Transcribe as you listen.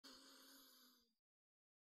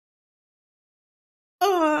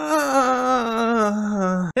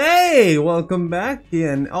Hey, welcome back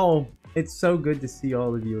again. Oh, it's so good to see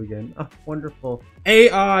all of you again. Oh, wonderful.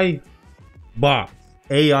 AI bots,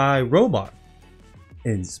 AI robot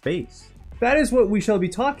in space. That is what we shall be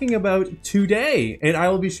talking about today, and I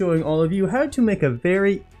will be showing all of you how to make a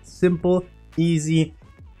very simple, easy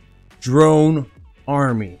drone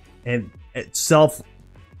army, and it's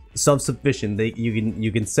self-sufficient.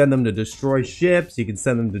 You can send them to destroy ships. You can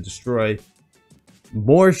send them to destroy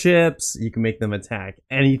more ships. You can make them attack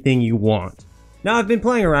anything you want. Now, I've been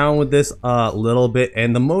playing around with this a little bit,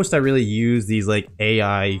 and the most I really use these like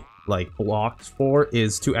AI like blocks for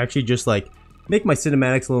is to actually just like make my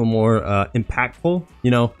cinematics a little more impactful.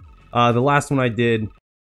 You know, the last one I did,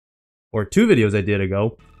 or 2 videos I did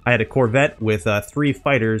ago, I had a Corvette with 3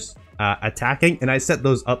 fighters attacking, and I set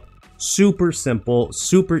those up super simple,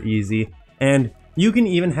 super easy, and you can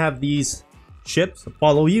even have these ships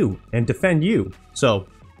follow you and defend you. So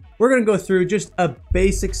we're gonna go through just a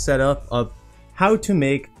basic setup of how to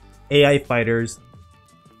make AI fighters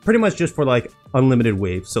pretty much just for like unlimited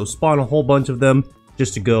waves. So spawn a whole bunch of them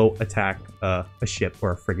just to go attack a ship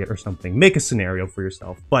or a frigate or something. Make a scenario for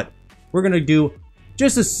yourself. But we're gonna do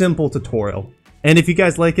just a simple tutorial, and if you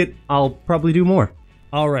guys like it, I'll probably do more.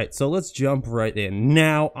 Alright, so let's jump right in.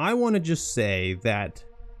 Now, I want to just say that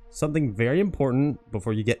something very important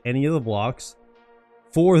before you get any of the blocks,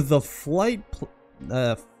 for the flight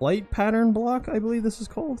pattern block, I believe this is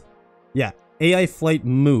called. Yeah, AI flight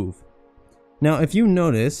move. Now, if you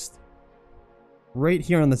noticed, right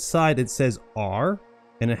here on the side it says R,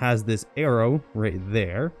 and it has this arrow right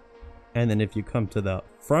there. And then if you come to the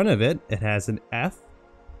front of it, it has an F.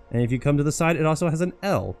 And if you come to the side, it also has an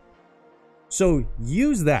L. So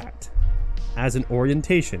use that as an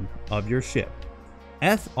orientation of your ship.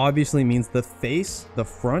 F obviously means the face, the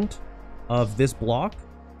front of this block.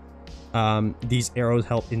 These arrows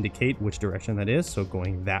help indicate which direction that is, so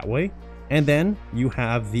going that way. And then you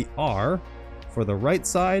have the R for the right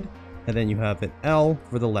side, and then you have an L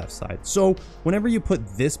for the left side. So whenever you put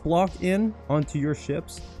this block in onto your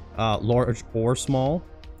ships, large or small,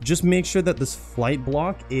 just make sure that this flight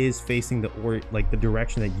block is facing the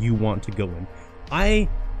direction that you want to go in. I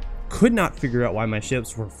could not figure out why my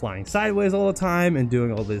ships were flying sideways all the time and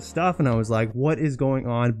doing all this stuff, and I was like, what is going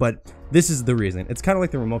on? But this is the reason. It's kind of like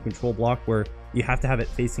the remote control block, where you have to have it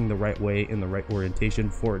facing the right way in the right orientation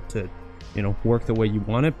for it to, you know, work the way you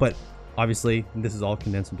want it. But obviously this is all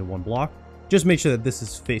condensed into one block. Just make sure that this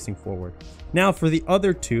is facing forward. Now, for the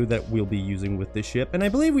other 2 that we'll be using with this ship, and I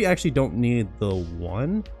believe we actually don't need the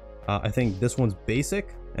one. I think this one's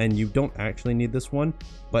basic, and you don't actually need this one.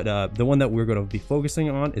 But the one that we're going to be focusing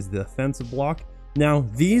on is the offensive block. Now,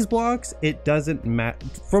 these blocks, it doesn't matter.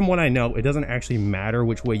 From what I know, it doesn't actually matter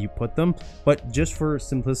which way you put them. But just for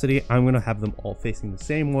simplicity, I'm going to have them all facing the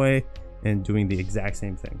same way and doing the exact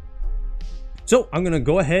same thing. So I'm going to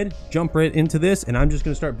go ahead, jump right into this, and I'm just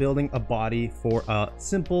going to start building a body for a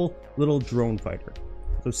simple little drone fighter.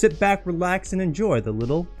 So sit back, relax, and enjoy the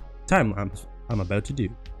little time lapse I'm about to do.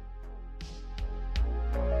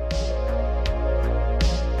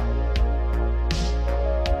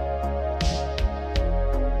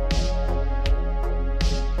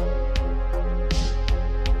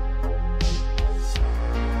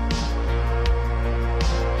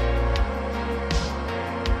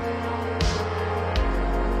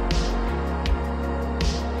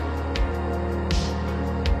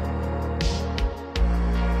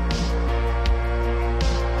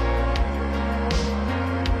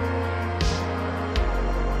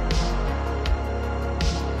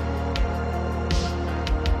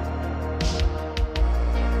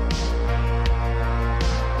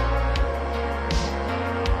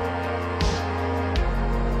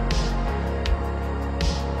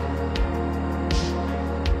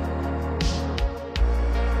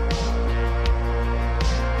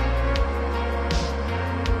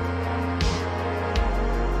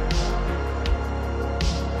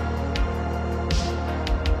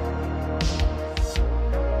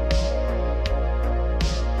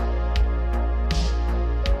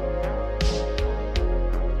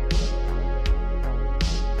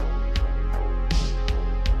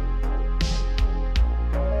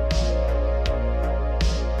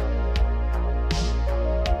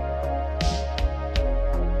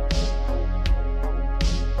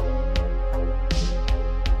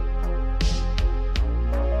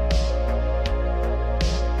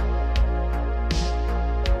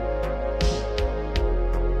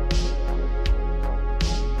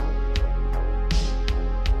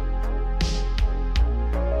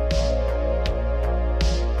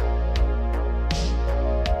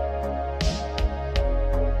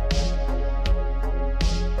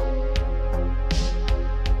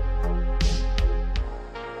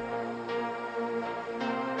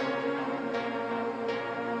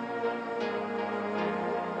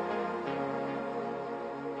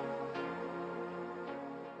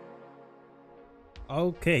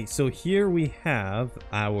 Okay, so here we have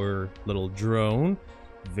our little drone.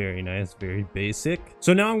 Very nice, very basic.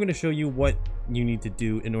 So now I'm going to show you what you need to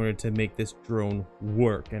do in order to make this drone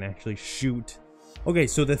work and actually shoot. Okay,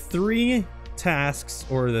 so the three tasks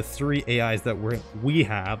or the three AIs that we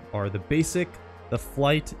have are the basic, the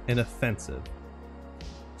flight, and offensive.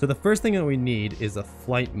 So the first thing that we need is a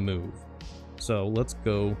flight move. So let's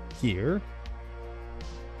go here.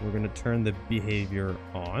 We're going to turn the behavior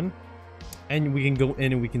on. And we can go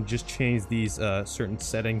in and we can just change these certain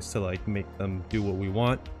settings to like make them do what we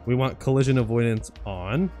want. We want collision avoidance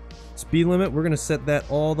on. Speed limit, we're going to set that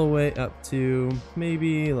all the way up to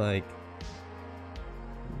maybe like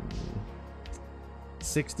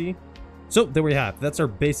 60. So there we have, that's our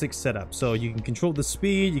basic setup. So you can control the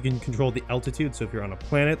speed, you can control the altitude. So if you're on a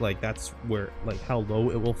planet, like that's where, like how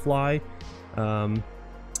low it will fly. You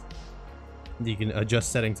can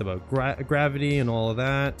adjust settings about gravity and all of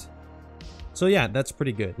that. So yeah, that's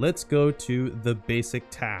pretty good. Let's go to the basic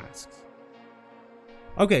tasks.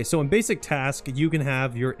 Okay, so in basic task, you can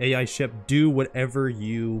have your AI ship do whatever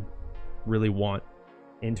you really want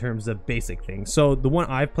in terms of basic things. So the one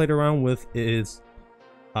I've played around with is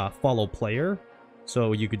follow player.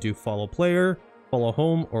 So you could do follow player, follow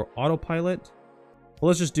home, or autopilot. Well,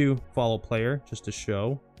 let's just do follow player just to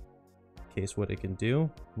show in case what it can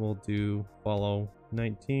do. We'll do follow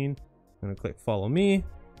 19. I'm gonna click follow me.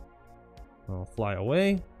 I'll fly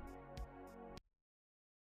away.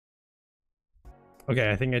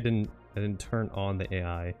 Okay, I think I didn't turn on the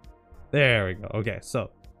AI. There we go. Okay, so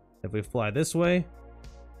if we fly this way,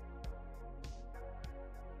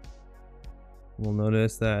 we'll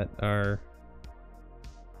notice that our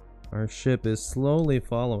ship is slowly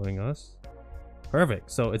following us.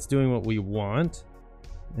 Perfect. So it's doing what we want.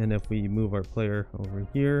 And if we move our player over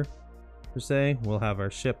here, per se, we'll have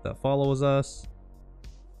our ship that follows us.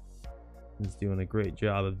 It's doing a great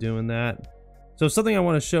job of doing that. So something I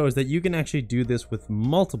want to show is that you can actually do this with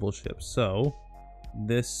multiple ships. So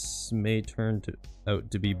this may turn out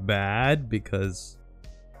to be bad because,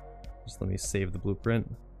 just let me save the blueprint.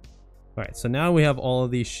 All right, so now we have all of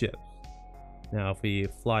these ships. Now if we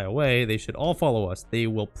fly away, they should all follow us. They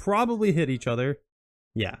will probably hit each other.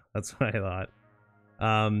 Yeah, that's what I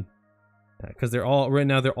thought. Because they're all, right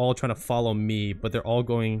now they're all trying to follow me, but they're all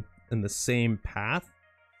going in the same path.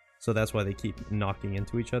 So that's why they keep knocking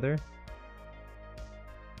into each other. If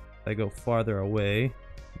I go farther away,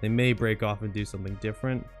 they may break off and do something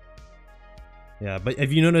different. Yeah, but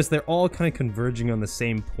if you notice, they're all kind of converging on the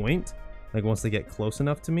same point, like once they get close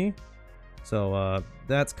enough to me. So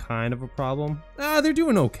that's kind of a problem. They're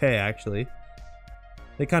doing okay, actually.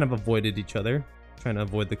 They kind of avoided each other, trying to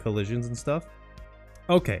avoid the collisions and stuff.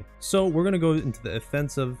 Okay, so we're going to go into the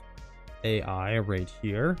offensive AI right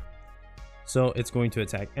here. So it's going to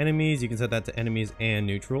attack enemies. You can set that to enemies and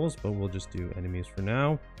neutrals, but we'll just do enemies for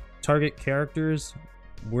now. Target characters,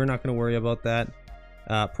 we're not going to worry about that.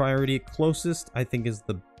 Priority closest, I think, is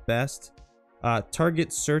the best.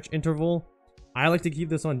 Target search interval, I like to keep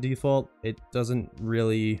this on default. It doesn't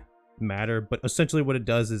really matter, but essentially what it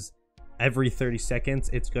does is every 30 seconds,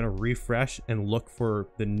 it's going to refresh and look for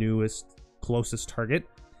the newest, closest target.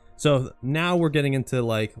 So now we're getting into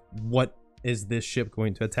like, what is this ship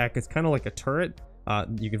going to attack? It's kind of like a turret.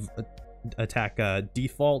 You can attack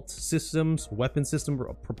default systems, weapon system,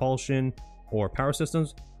 propulsion, or power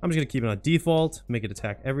systems. I'm just gonna keep it on default, make it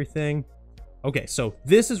attack everything. Okay, so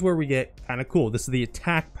this is where we get kind of cool. This is the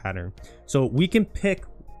attack pattern. So we can pick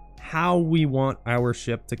how we want our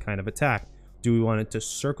ship to kind of attack. Do we want it to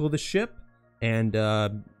circle the ship and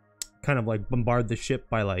kind of like bombard the ship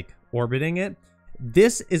by like orbiting it?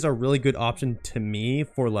 This is a really good option to me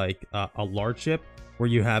for like a large ship where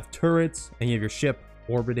you have turrets and you have your ship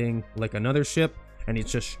orbiting like another ship and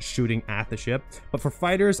it's just shooting at the ship. But for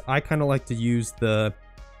fighters, I kind of like to use the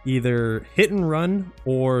either hit and run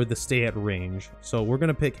or the stay at range. So we're going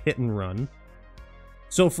to pick hit and run.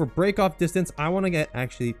 So for break off distance, I want to get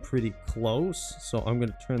actually pretty close. So I'm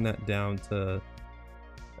going to turn that down to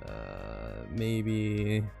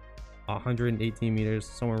maybe 118 meters,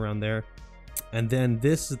 somewhere around there. And then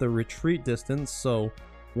this is the retreat distance. So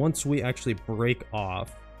once we actually break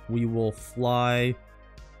off, we will fly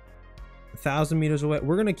 1,000 meters away.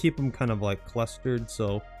 We're going to keep them kind of like clustered.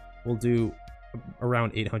 So we'll do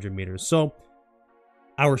around 800 meters. So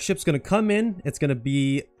our ship's going to come in. It's going to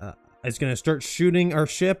be, it's going to start shooting our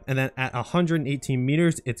ship. And then at 118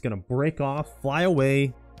 meters, it's going to break off, fly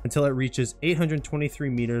away until it reaches 823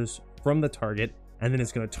 meters from the target. And then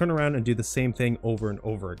it's going to turn around and do the same thing over and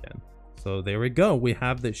over again. So there we go. We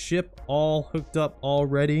have the ship all hooked up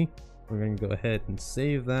already. We're going to go ahead and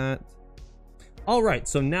save that. Alright,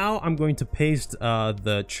 so now I'm going to paste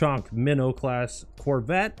the Chonk Minnow class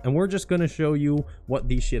Corvette, and we're just going to show you what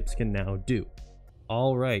these ships can now do.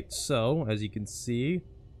 Alright, so as you can see,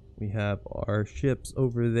 we have our ships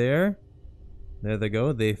over there. There they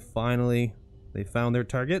go. They found their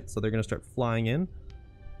target, so they're going to start flying in.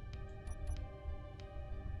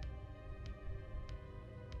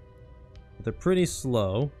 They're pretty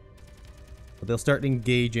slow, but they'll start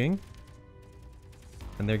engaging.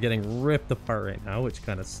 And they're getting ripped apart right now, which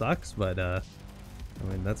kind of sucks, but I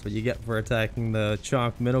mean, that's what you get for attacking the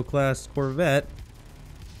Chonk middle class Corvette.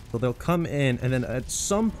 So they'll come in, and then at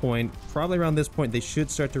some point, probably around this point, they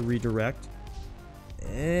should start to redirect.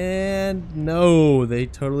 And no, they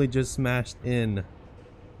totally just smashed in.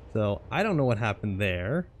 So I don't know what happened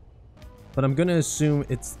there, but I'm gonna assume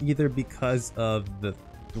it's either because of the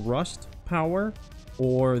thrust power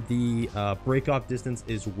or the break-off distance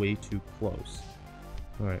is way too close.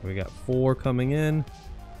 Alright, we got 4 coming in.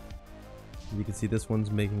 You can see this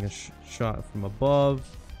one's making a shot from above.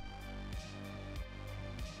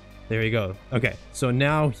 There you go. Okay, so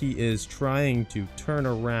now he is trying to turn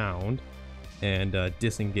around and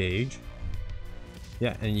disengage.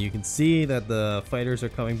 Yeah, and you can see that the fighters are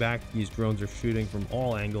coming back. These drones are shooting from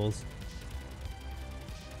all angles.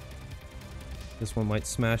 This one might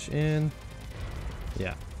smash in.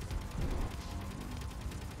 Yeah.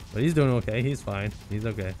 But he's doing okay. He's fine. He's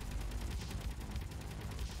okay.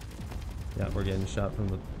 Yeah, we're getting shot from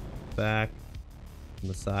the back, from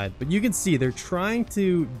the side. But you can see they're trying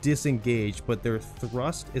to disengage, but their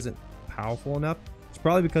thrust isn't powerful enough. It's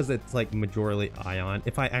probably because it's like majorly ion.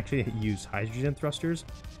 If I actually use hydrogen thrusters,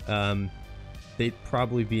 they'd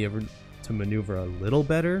probably be able to maneuver a little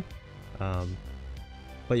better.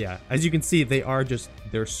 But yeah, as you can see,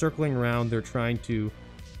 they're circling around. They're trying to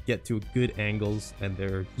get to good angles, and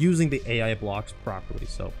they're using the AI blocks properly.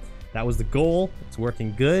 So that was the goal. It's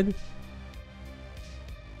working good.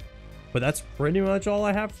 But that's pretty much all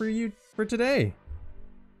I have for you for today.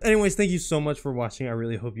 Anyways, thank you so much for watching. I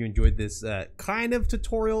really hope you enjoyed this kind of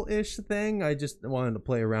tutorial-ish thing. I just wanted to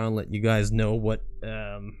play around, let you guys know what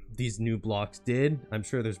these new blocks did. I'm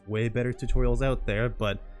sure there's way better tutorials out there,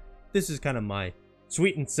 but this is kind of my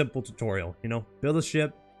sweet and simple tutorial. You know, build a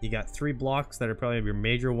ship. You got 3 blocks that are probably your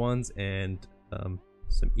major ones, and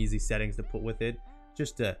some easy settings to put with it,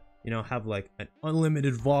 just to, you know, have like an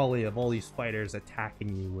unlimited volley of all these fighters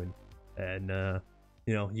attacking you, and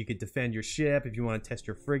you know, you could defend your ship if you want to test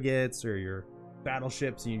your frigates or your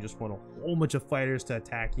battleships, and you just want a whole bunch of fighters to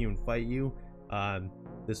attack you and fight you.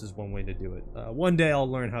 This is one way to do it. One day I'll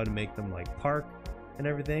learn how to make them like park and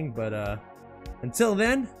everything, but until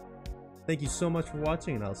then, thank you so much for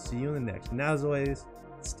watching, and I'll see you in the next. And as always,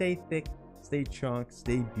 stay thick, stay chonk,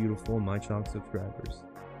 stay beautiful, my chonk subscribers.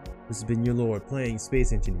 This has been your Lord playing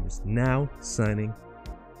Space Engineers, now signing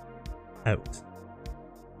out.